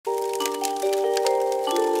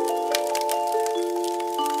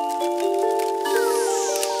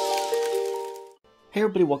Hey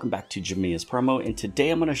everybody, welcome back to Jamia's Promo, and today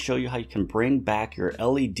I'm going to show you how you can bring back your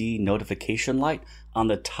LED notification light on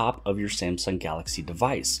the top of your Samsung Galaxy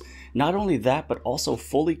device. Not only that, but also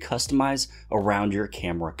fully customize around your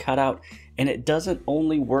camera cutout, and it doesn't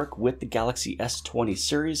only work with the Galaxy S20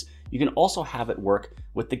 series, you can also have it work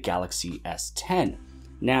with the Galaxy S10.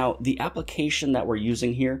 Now, the application that we're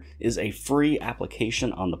using here is a free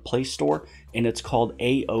application on the Play Store, and it's called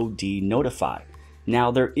AOD Notify.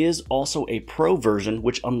 Now, there is also a Pro version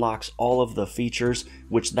which unlocks all of the features,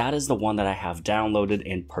 which that is the one that I have downloaded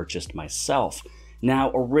and purchased myself.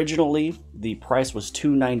 Now, originally the price was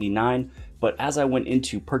 $299, but as I went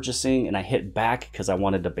into purchasing and I hit back because I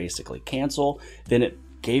wanted to basically cancel, then it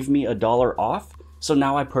gave me $1 off. So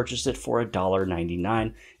now I purchased it for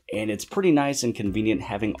 $1.99, and it's pretty nice and convenient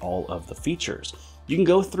having all of the features. You can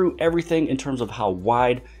go through everything in terms of how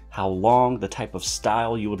wide, how long, the type of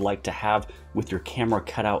style you would like to have with your camera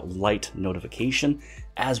cutout light notification,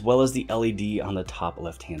 as well as the LED on the top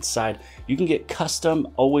left-hand side. You can get custom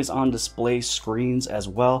always on display screens as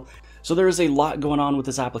well. So there is a lot going on with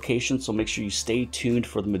this application, so make sure you stay tuned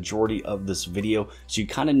for the majority of this video so you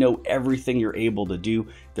kind of know everything you're able to do.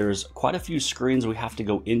 There's quite a few screens we have to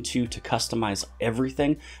go into to customize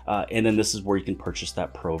everything, and then this is where you can purchase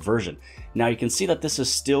that Pro version. Now you can see that this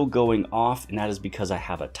is still going off, and that is because I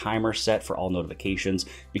have a timer set for all notifications,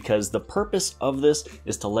 because the purpose of this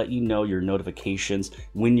is to let you know your notifications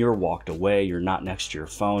when you're walked away, you're not next to your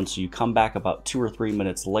phone. So you come back about 2 or 3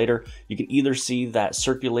 minutes later, you can either see that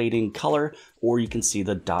circulating color or you can see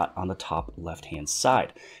the dot on the top left hand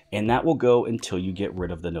side, and that will go until you get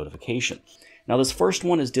rid of the notification. Now, this first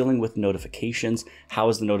one is dealing with notifications. How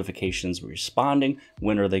is the notifications responding?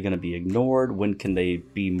 When are they going to be ignored? When can they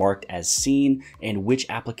be marked as seen? And which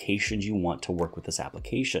applications you want to work with this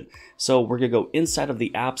application. So we're going to go inside of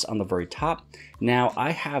the apps on the very top. Now,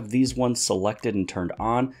 I have these ones selected and turned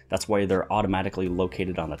on. That's why they're automatically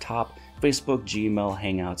located on the top. Facebook, Gmail,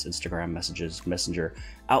 Hangouts, Instagram, Messages, Messenger,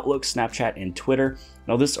 Outlook, Snapchat, and Twitter.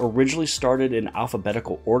 Now, this originally started in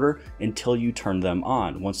alphabetical order until you turn them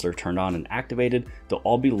on. Once they're turned on and activated, they'll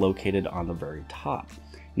all be located on the very top.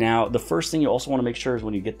 Now, the first thing you also want to make sure is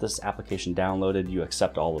when you get this application downloaded, you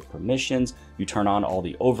accept all the permissions, you turn on all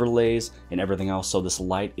the overlays and everything else, so this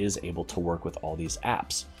light is able to work with all these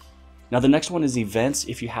apps. Now, the next one is events.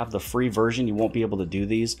 If you have the free version, you won't be able to do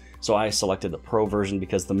these. So I selected the Pro version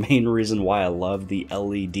because the main reason why I love the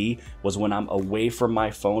LED was when I'm away from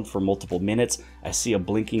my phone for multiple minutes, I see a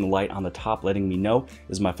blinking light on the top letting me know,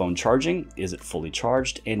 is my phone charging? Is it fully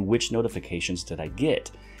charged? And which notifications did I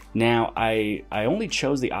get? Now, I only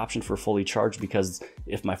chose the option for fully charged because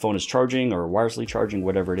if my phone is charging or wirelessly charging,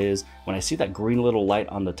 whatever it is, when I see that green little light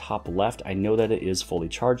on the top left, I know that it is fully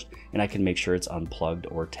charged and I can make sure it's unplugged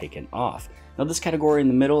or taken off. Now, this category in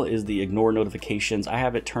the middle is the ignore notifications. I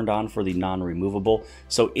have it turned on for the non-removable.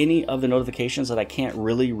 So any of the notifications that I can't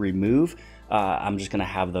really remove, I'm just going to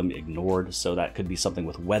have them ignored. So that could be something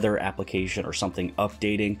with weather application or something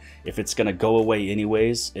updating. If it's going to go away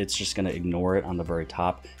anyways, it's just going to ignore it on the very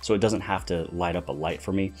top. So it doesn't have to light up a light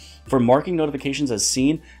for me. For marking notifications as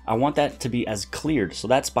seen, I want that to be as cleared. So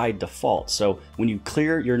that's by default. So when you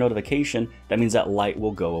clear your notification, that means that light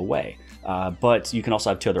will go away. But you can also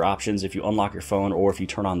have two other options. If you unlock your phone or if you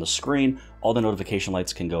turn on the screen, all the notification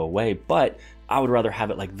lights can go away. But I would rather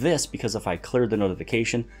have it like this because if I cleared the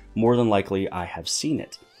notification, more than likely I have seen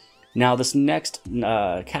it. Now, this next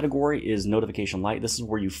category is notification light. This is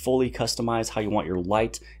where you fully customize how you want your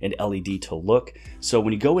light and LED to look. So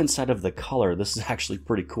when you go inside of the color, this is actually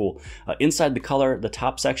pretty cool. Inside the color, the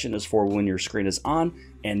top section is for when your screen is on,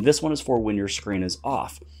 and this one is for when your screen is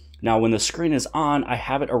off. Now, when the screen is on, I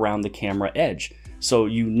have it around the camera edge. So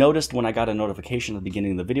you noticed when I got a notification at the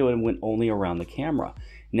beginning of the video, it went only around the camera.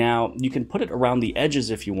 Now, you can put it around the edges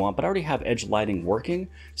if you want, but I already have edge lighting working,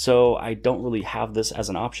 so I don't really have this as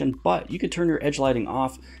an option, but you can turn your edge lighting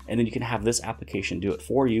off, and then you can have this application do it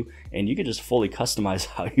for you, and you can just fully customize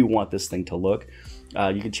how you want this thing to look.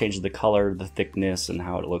 You can change the color, the thickness, and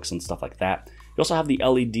how it looks and stuff like that. You also have the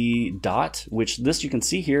LED dot, which this you can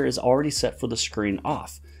see here is already set for the screen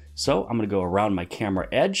off. So I'm going to go around my camera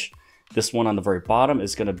edge. This one on the very bottom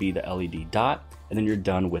is going to be the LED dot, and then you're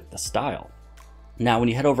done with the style. Now, when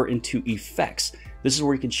you head over into effects, this is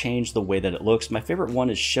where you can change the way that it looks. My favorite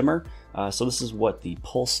one is shimmer. So this is what the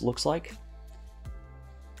pulse looks like.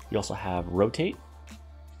 You also have rotate,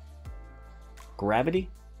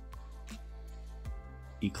 gravity,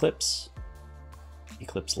 eclipse,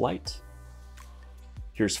 eclipse light.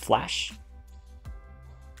 Here's flash,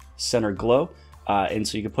 center glow. And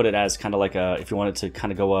so you can put it as kind of like a, if you wanted to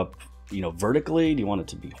kind of go up vertically? Do you want it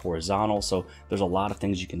to be horizontal? So there's a lot of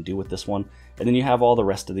things you can do with this one. And then you have all the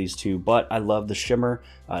rest of these too, but I love the shimmer.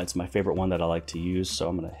 It's my favorite one that I like to use. So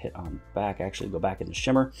I'm gonna hit on back, actually go back into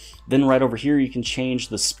shimmer. Then right over here, you can change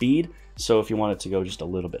the speed. So if you want it to go just a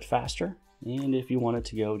little bit faster, and if you want it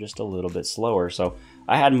to go just a little bit slower. So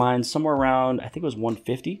I had mine somewhere around, I think it was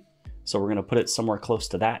 150. So we're gonna put it somewhere close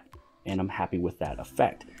to that, and I'm happy with that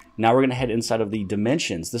effect. Now we're gonna head inside of the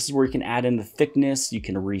dimensions. This is where you can add in the thickness, you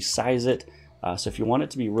can resize it. So if you want it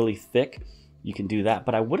to be really thick, you can do that,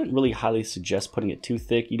 but I wouldn't really highly suggest putting it too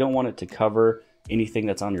thick. You don't want it to cover anything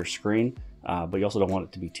that's on your screen, but you also don't want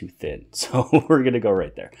it to be too thin. So we're gonna go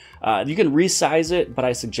right there. You can resize it, but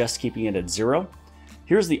I suggest keeping it at 0.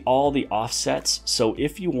 Here's all the offsets. So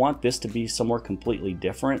if you want this to be somewhere completely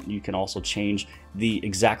different, you can also change the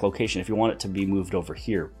exact location if you want it to be moved over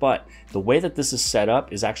here. But the way that this is set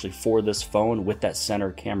up is actually for this phone with that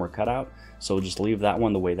center camera cutout. So just leave that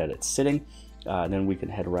one the way that it's sitting. Then we can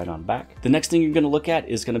head right on back. The next thing you're going to look at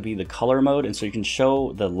is going to be the color mode, and so you can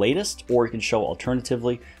show the latest or you can show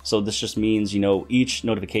alternatively. So this just means, each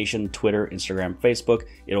notification, Twitter, Instagram, Facebook,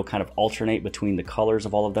 it'll kind of alternate between the colors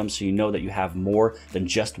of all of them, so you know that you have more than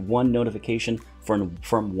just one notification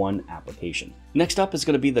from one application. Next up is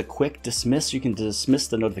going to be the quick dismiss. You can dismiss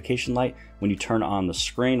the notification light when you turn on the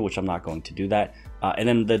screen, which I'm not going to do that. And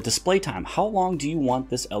then the display time. How long do you want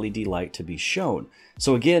this LED light to be shown?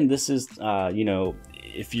 So again, this is,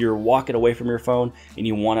 if you're walking away from your phone and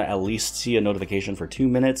you want to at least see a notification for 2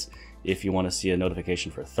 minutes, if you want to see a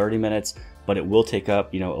notification for 30 minutes, but it will take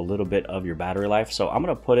up, a little bit of your battery life. So I'm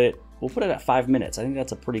going to we'll put it at 5 minutes. I think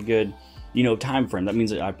that's a pretty good, time frame. That means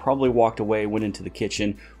that I probably walked away, went into the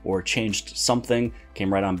kitchen or changed something,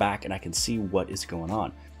 came right on back, and I can see what is going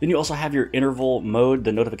on. Then you also have your interval mode.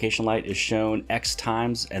 The notification light is shown X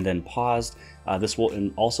times and then paused. This will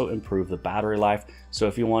also improve the battery life. So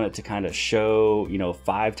if you want it to kind of show,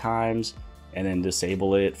 5 times and then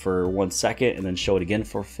disable it for 1 second and then show it again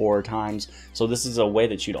for 4 times. So this is a way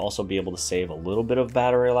that you'd also be able to save a little bit of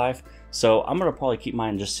battery life. So I'm gonna probably keep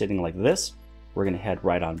mine just sitting like this. We're gonna head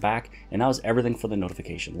right on back, and that was everything for the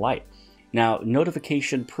notification light. Now,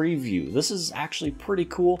 notification preview. This is actually pretty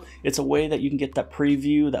cool. It's a way that you can get that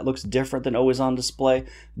preview that looks different than always on display.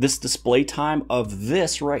 This display time of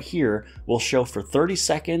this right here will show for 30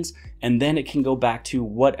 seconds, and then it can go back to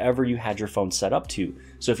whatever you had your phone set up to.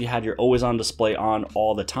 So if you had your always on display on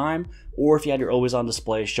all the time, or if you had your always on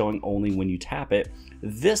display showing only when you tap it,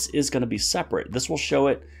 this is going to be separate. This will show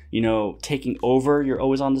it, taking over your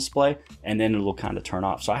always on display, and then it'll kind of turn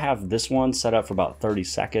off. So I have this one set up for about 30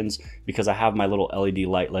 seconds because I have my little LED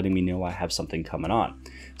light letting me know I have something coming on.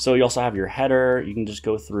 So you also have your header. You can just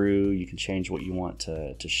go through, you can change what you want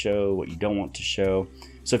to show, what you don't want to show.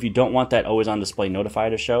 So if you don't want that always on display notify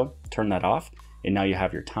to show, turn that off, and now you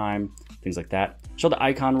have your time, things like that. Show the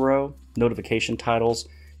icon row, notification titles.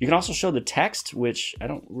 You can also show the text, which I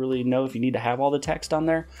don't really know if you need to have all the text on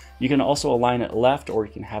there. You can also align it left, or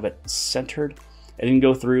you can have it centered. And you can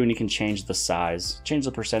go through and you can change the size, change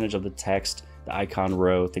the percentage of the text, the icon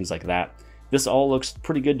row, things like that. This all looks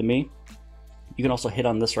pretty good to me. You can also hit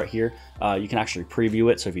on this right here. You can actually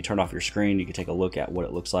preview it. So if you turn off your screen, you can take a look at what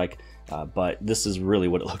it looks like. But this is really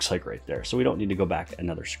what it looks like right there. So we don't need to go back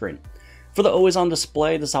another screen. For the always on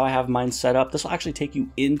display, this is how I have mine set up. This will actually take you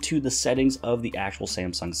into the settings of the actual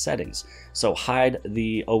Samsung settings. So hide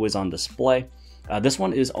the always on display. This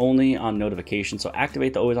one is only on notifications. So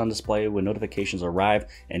activate the always on display when notifications arrive,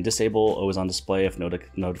 and disable always on display if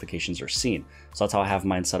notifications are seen. So that's how I have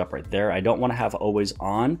mine set up right there. I don't want to have always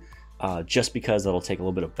on just because that'll take a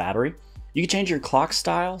little bit of battery. You can change your clock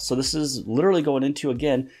style. So this is literally going into,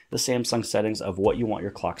 again, the Samsung settings of what you want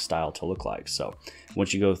your clock style to look like. So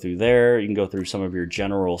once you go through there, you can go through some of your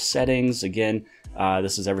general settings. Again,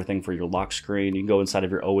 this is everything for your lock screen. You can go inside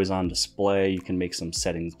of your always on display. You can make some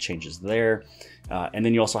settings changes there. And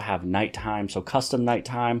then you also have nighttime. So custom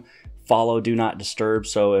nighttime, follow do not disturb.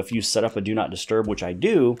 So if you set up a do not disturb, which I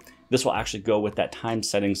do, this will actually go with that time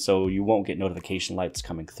setting, so you won't get notification lights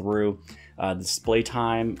coming through. The display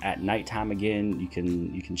time at nighttime, again, you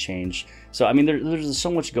can change. So I mean, there's so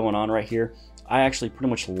much going on right here. I actually pretty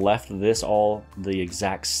much left this all the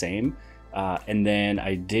exact same, and then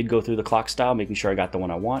I did go through the clock style, making sure I got the one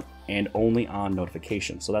I want, and only on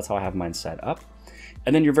notifications. So that's how I have mine set up.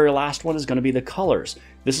 And then your very last one is going to be the colors.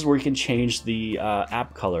 This is where you can change the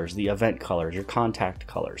app colors, the event colors, your contact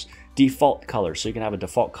colors, default colors. So you can have a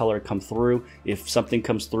default color come through if something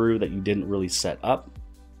comes through that you didn't really set up.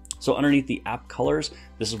 So underneath the app colors,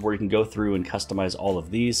 this is where you can go through and customize all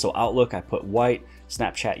of these. So Outlook, I put white,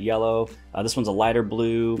 Snapchat yellow. This one's a lighter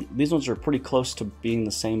blue. These ones are pretty close to being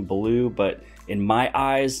the same blue, but in my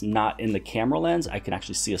eyes, not in the camera lens, I can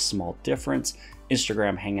actually see a small difference.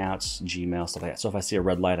 Instagram, Hangouts, Gmail, stuff like that. So if I see a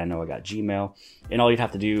red light, I know I got Gmail. And all you'd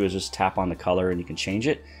have to do is just tap on the color and you can change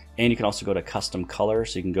it. And you can also go to custom color,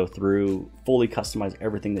 so you can go through, fully customize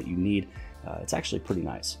everything that you need. It's actually pretty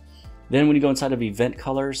nice. Then when you go inside of event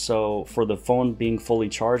colors, so for the phone being fully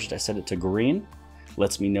charged, I set it to green.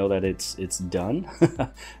 Lets me know that it's done.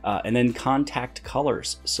 And then contact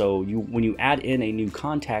colors. So when you add in a new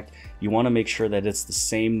contact, you want to make sure that it's the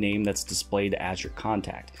same name that's displayed as your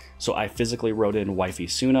contact. So I physically wrote in Wifey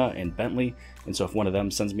Suna and Bentley. And so if one of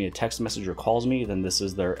them sends me a text message or calls me, then this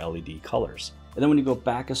is their LED colors. And then when you go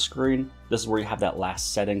back a screen, this is where you have that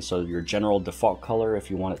last setting. So your general default color, if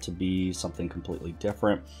you want it to be something completely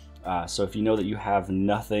different. So if you know that you have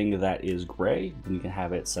nothing that is gray, then you can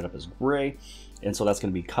have it set up as gray. And so that's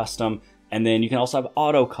going to be custom. And then you can also have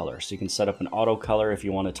auto color. So you can set up an auto color if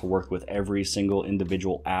you want it to work with every single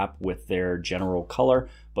individual app with their general color.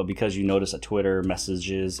 But because you notice that Twitter,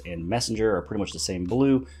 Messages, and Messenger are pretty much the same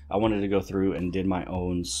blue, I wanted to go through and did my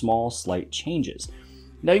own small, slight changes.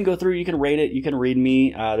 Now you can go through, you can rate it, you can read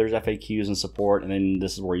me, there's FAQs and support, and then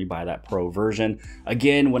this is where you buy that Pro version.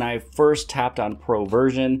 Again, when I first tapped on Pro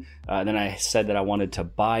version, then I said that I wanted to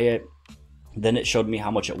buy it. Then it showed me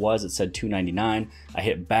how much it was. It said $2.99. I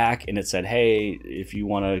hit back and it said, hey, if you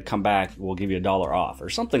want to come back, we'll give you $1 off or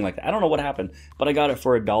something like that. I don't know what happened, but I got it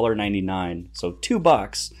for $1.99. So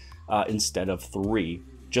 $2 instead of $3,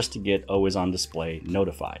 just to get Always On Display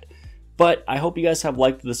notified. But I hope you guys have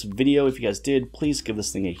liked this video. If you guys did, please give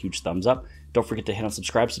this thing a huge thumbs up. Don't forget to hit on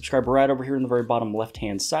subscribe. Subscribe right over here in the very bottom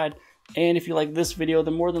left-hand side. And if you like this video,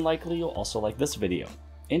 then more than likely you'll also like this video.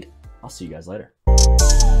 And I'll see you guys later.